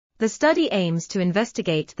The study aims to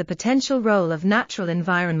investigate the potential role of natural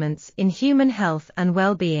environments in human health and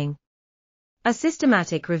well-being. A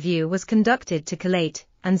systematic review was conducted to collate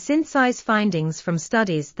and synthesize findings from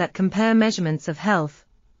studies that compare measurements of health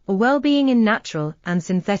or well-being in natural and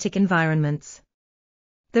synthetic environments.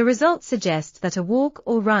 The results suggest that a walk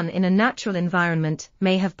or run in a natural environment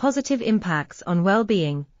may have positive impacts on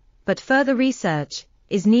well-being, but further research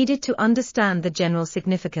is needed to understand the general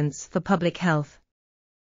significance for public health.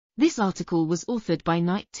 This article was authored by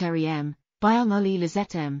Teri M., Buyung-Ali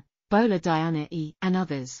Lisette M., Bola Diana E., and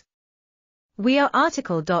others. We are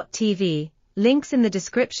RTCLTV, links in the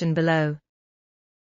description below.